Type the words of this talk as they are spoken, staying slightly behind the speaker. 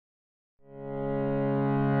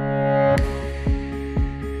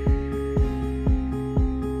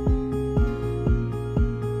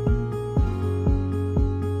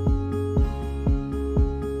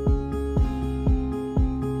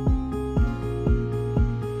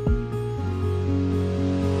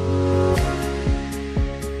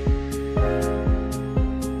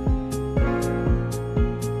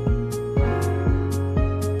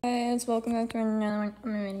welcome back to another one of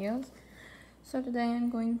my videos. So today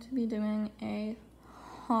I'm going to be doing a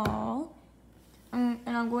haul, and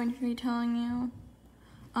I'm going to be telling you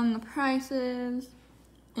the prices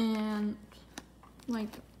and like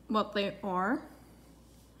what they are.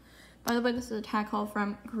 By the way, this is a Tack haul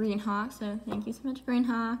from Greenhawk, so thank you so much,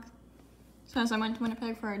 Greenhawk. So I went to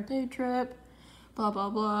Winnipeg for a day trip, blah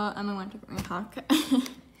blah blah, and I went to Greenhawk.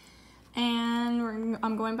 And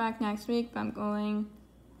I'm going back next week, but I'm going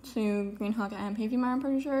to Greenhawk and Pavey Mart, I'm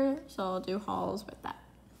pretty sure, so I'll do hauls with that.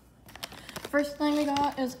 First thing we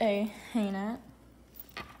got is a hay net.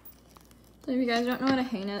 So if you guys don't know what a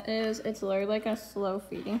hay net is, it's literally like a slow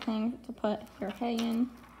feeding thing to put your hay in.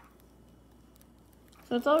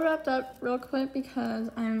 So it's all wrapped up real quick because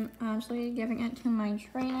I'm actually giving it to my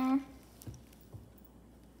trainer.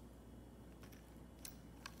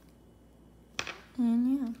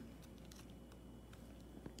 And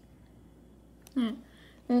yeah.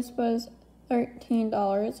 This was $13.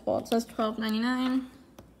 Well, it says $12.99,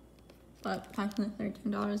 but technically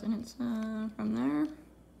 $13, and it's from there.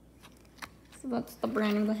 So that's the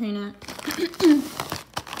brand of the hay net.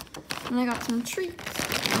 And I got some treats,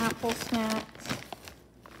 apple snacks,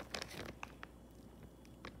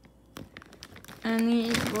 and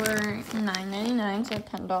these were $9.99, so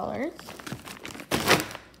 $10.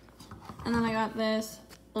 And then I got this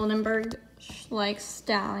Oldenburg like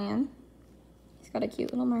stallion. Got a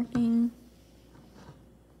cute little marking.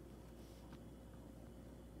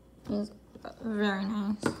 It's very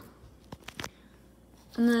nice.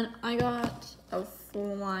 And then I got a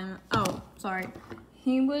full line. Oh, sorry.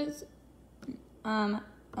 He was $11,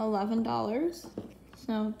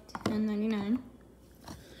 so $10.99.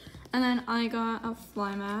 And then I got a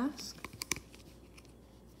fly mask.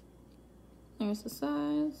 There's the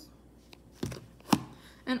size.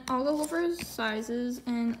 And I'll go over sizes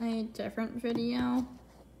in a different video.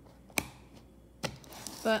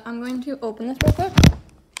 But I'm going to open this real quick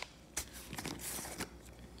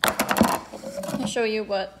to show you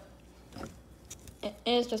what it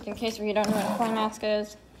is, just in case if you don't know what a fly mask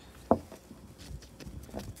is.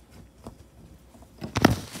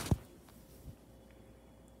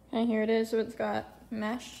 And here it is. So it's got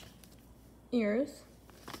mesh ears.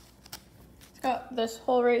 It's got this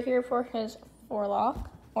hole right here for his forelock.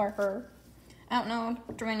 Or her. I don't know.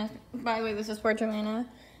 Joanna. By the way, this is for Joanna.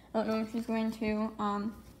 I don't know if she's going to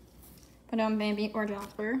put on Baby or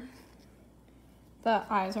Jasper. The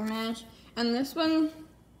eyes are mesh. And this one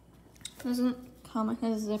doesn't come with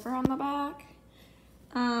a zipper on the back.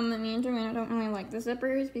 Me and Joanna don't really like the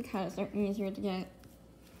zippers because they're easier to get.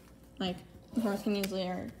 Like, the horse can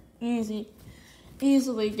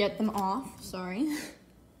easily get them off. Sorry.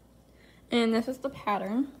 And this is the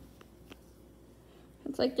pattern.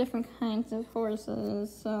 It's like different kinds of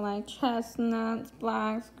horses, so like chestnuts,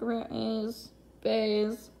 blacks, grays,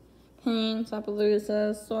 bays, paints,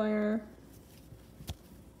 Appaloosa, Sawyer.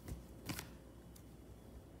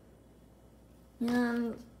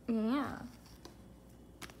 And yeah.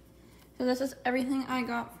 So this is everything I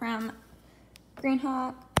got from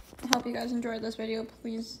Greenhawk. I hope you guys enjoyed this video.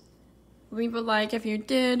 Please leave a like if you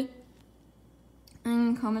did.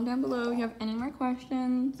 And comment down below if you have any more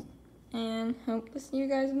questions. And hope to see you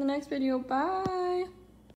guys in the next video. Bye!